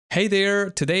Hey there,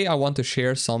 today I want to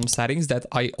share some settings that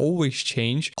I always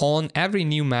change on every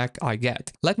new Mac I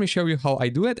get. Let me show you how I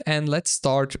do it, and let's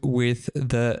start with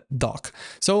the dock.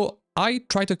 So I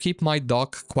try to keep my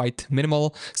dock quite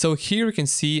minimal. So here you can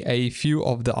see a few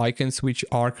of the icons which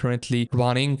are currently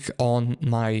running on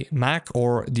my Mac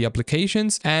or the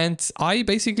applications. And I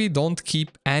basically don't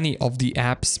keep any of the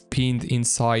apps pinned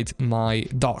inside my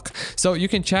dock. So you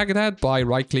can check that by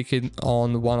right clicking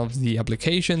on one of the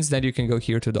applications. Then you can go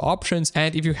here to the options.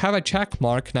 And if you have a check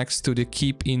mark next to the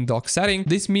keep in dock setting,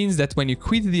 this means that when you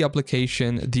quit the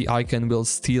application, the icon will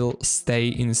still stay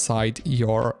inside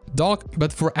your dock.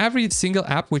 But for every single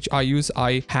app which I use,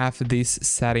 I have this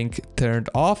setting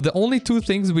turned off. The only two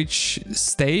things which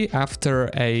stay after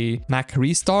a Mac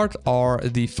restart are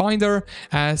the Finder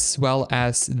as well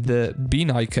as the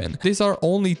bin icon. These are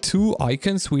only two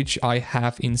icons which I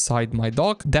have inside my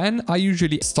dock. Then I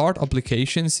usually start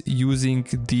applications using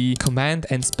the Command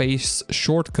and Space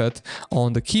shortcut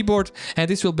on the keyboard, and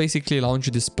this will basically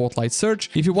launch the Spotlight search.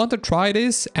 If you want to try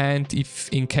this, and if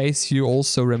in case you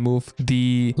also remove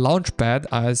the Launchpad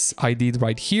as I did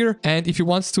right here, and if you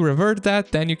want to revert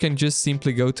that, then you can just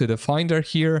simply go to the Finder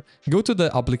here, go to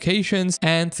the applications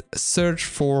and search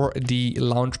for the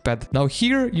Launchpad. Now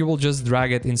here you will just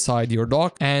drag it inside your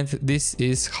dock, and this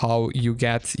is how you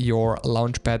get your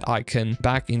Launchpad icon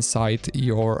back inside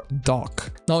your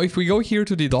dock. Now if we go here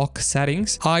to the dock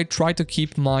settings, I try to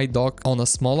keep my dock on a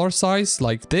smaller size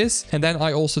like this, and then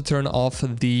I also turn off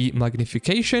the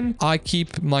magnification. I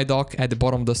keep my dock at the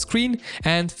bottom of the screen,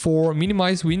 and for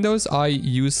minimize windows I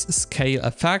use scale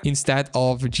effect instead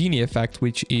of Genie effect,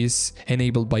 which is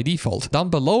enabled by default. Down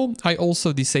below I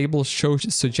also disable show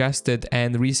suggested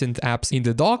and recent apps in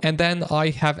the dock, and then I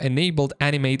have enabled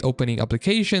animate opening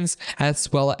applications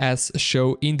as well as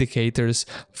show indicators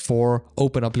for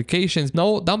open applications.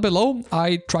 Now down below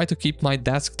I try to keep my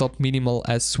desktop minimal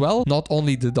as well, not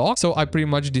only the dock, so I pretty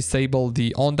much disable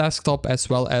the on desktop as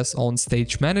well as on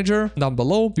stage manager. Down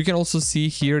below you can also see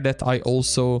here that I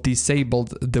also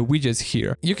disabled the widgets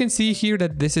here. You can see here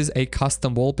that this is a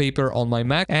custom wallpaper on my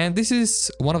Mac, and this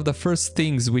is one of the first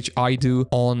things which I do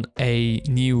on a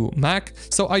new Mac.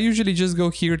 So I usually just go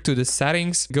here to the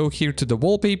settings, go here to the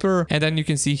wallpaper, and then you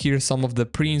can see here some of the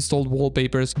pre-installed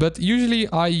wallpapers, but usually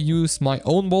I use my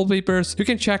own wallpapers. You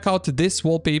can check out this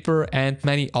wallpaper and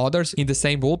many others in the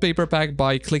same wallpaper pack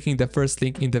by clicking the first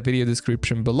link in the video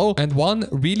description below. And one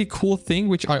really cool thing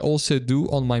which I also do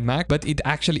on my Mac, but it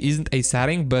actually isn't a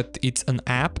setting, but it's an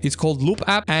app. It's called Loop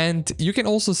app, and you can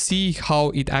also see how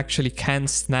it actually can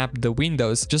snap the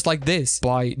windows just like this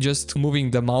by just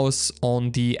moving the mouse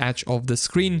on the edge of the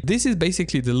screen. This is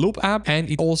basically the Loop app, and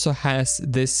it also has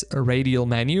this radial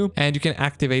menu, and you can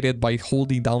activate it by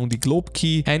holding down the globe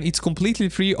key, and it's completely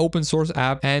free open source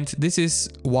app, and this is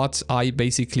what I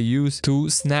basically use to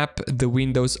snap the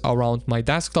windows around my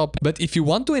desktop. But if you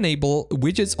want to enable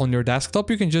widgets on your desktop,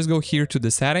 you can just go here to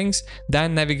the settings,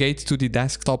 then navigate to the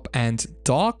desktop and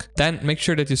dock, then make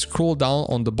sure that you scroll down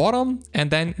on the bottom,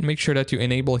 and then make sure that you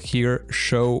enable here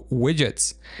show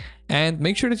widgets. And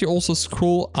make sure that you also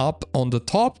scroll up on the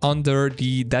top under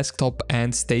the desktop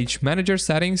and stage manager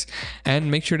settings,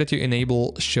 and make sure that you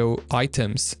enable show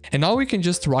items. And now we can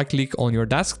just right click on your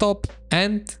desktop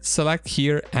and select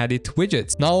here edit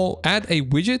widgets. Now add a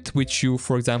widget which you,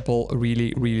 for example,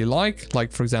 really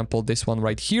like for example this one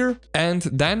right here, and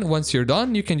then once you're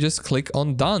done you can just click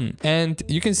on done, and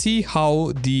you can see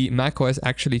how the macOS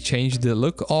actually changed the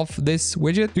look of this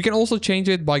widget. You can also change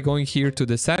it by going here to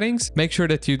the settings. Make sure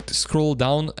that you scroll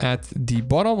down at the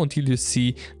bottom until you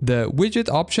see the widget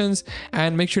options,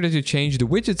 and make sure that you change the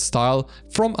widget style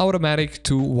from automatic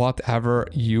to whatever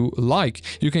you like.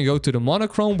 You can go to the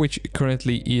monochrome, which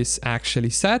currently is actually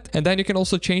set, and then you can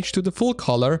also change to the full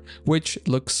color, which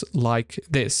looks like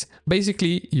this,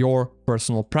 basically your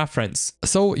personal preference.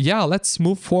 So yeah, let's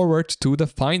move forward to the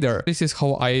Finder. This is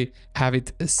how I have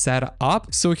it set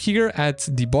up. So here at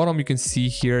the bottom you can see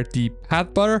here the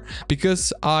path bar,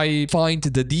 because I find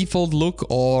the default look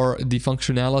or the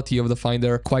functionality of the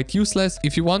Finder quite useless.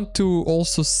 If you want to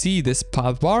also see this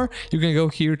path bar, you can go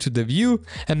here to the view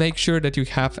and make sure that you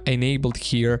have enabled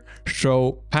here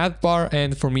show path bar,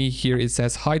 and for me here it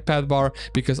says hide path bar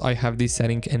because I have this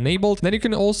setting enabled. Then you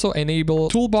can also enable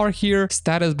toolbar here,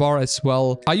 status bar as as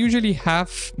well. I usually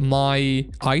have my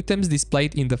items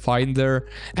displayed in the Finder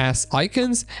as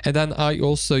icons, and then I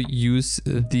also use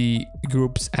the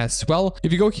groups as well.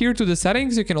 If you go here to the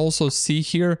settings, you can also see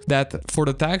here that for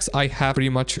the tags, I have pretty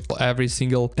much every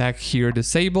single tag here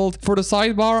disabled. For the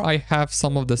sidebar, I have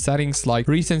some of the settings like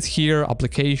recents here,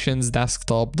 applications,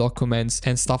 desktop, documents,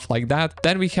 and stuff like that.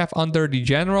 Then we have under the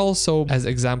general, so as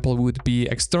example would be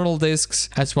external disks,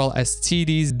 as well as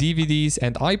CDs, DVDs,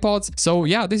 and iPods. So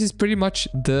yeah, this is pretty much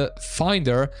the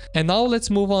Finder. And now let's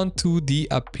move on to the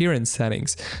appearance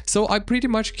settings. So I pretty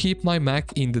much keep my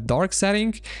Mac in the dark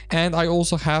setting, and I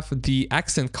also have the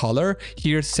accent color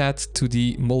here set to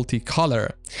the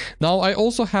multicolor. Now I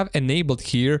also have enabled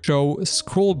here show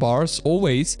scroll bars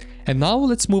always. And now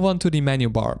let's move on to the menu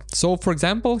bar. So for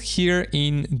example, here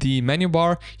in the menu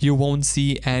bar, you won't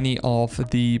see any of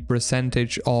the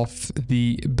percentage of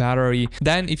the battery.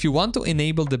 Then if you want to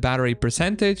enable the battery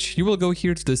percentage, you will go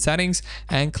here to the settings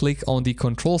and click on the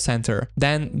control center.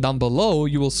 Then down below,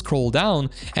 you will scroll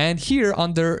down, and here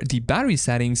under the battery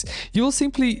settings, you will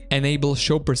simply enable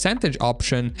show percentage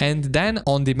option. And then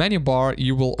on the menu bar,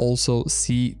 you will also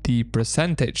see the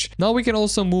percentage. Now we can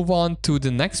also move on to the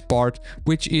next part,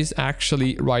 which is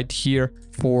actually right here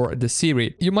for the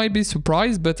Siri. You might be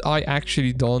surprised, but I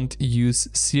actually don't use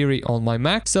Siri on my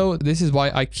Mac, so this is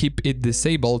why I keep it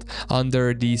disabled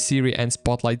under the Siri and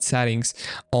Spotlight settings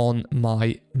on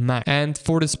my Mac. And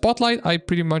for the Spotlight, I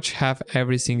pretty much have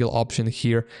every single option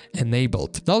here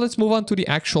enabled. Now let's move on to the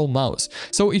actual mouse.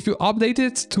 So if you update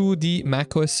it to the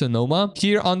macOS Sonoma,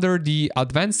 here under the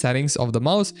advanced settings of the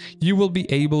mouse, you will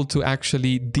be able to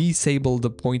actually disable the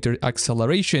pointer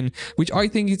acceleration, which I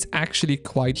think is actually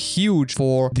quite huge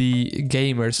for the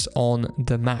gamers on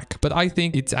the Mac. But I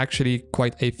think it's actually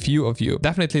quite a few of you,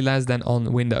 definitely less than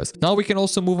on Windows. Now we can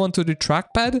also move on to the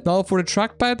trackpad. Now for the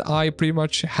trackpad, I pretty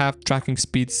much have tracking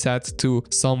speed set to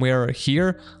somewhere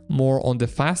here, more on the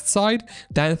fast side.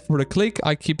 Then for the click,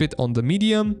 I keep it on the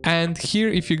medium. And here,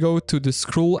 if you go to the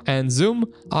scroll and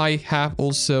zoom, I have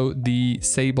also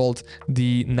disabled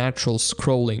the natural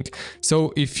scrolling.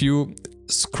 So if you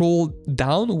scroll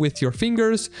down with your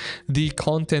fingers, the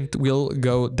content will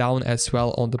go down as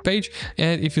well on the page,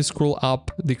 and if you scroll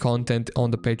up, the content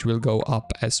on the page will go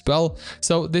up as well.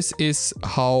 So this is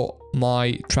how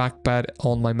my trackpad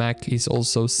on my Mac is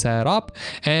also set up,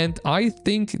 and I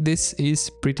think this is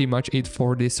pretty much it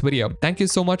for this video. Thank you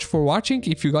so much for watching.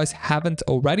 If you guys haven't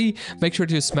already, make sure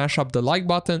to smash up the like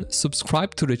button,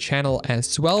 subscribe to the channel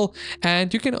as well,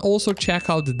 and you can also check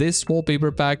out this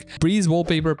wallpaper pack, Breeze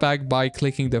wallpaper pack, by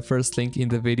clicking the first link in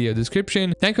the video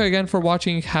description. Thank you again for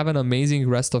watching. Have an amazing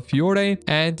rest of your day,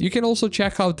 and you can also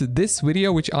check out this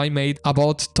video which I made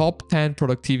about top 10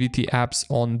 productivity apps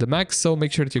on the Mac, so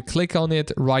make sure to click on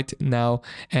it right now,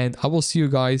 and I will see you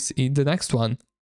guys in the next one.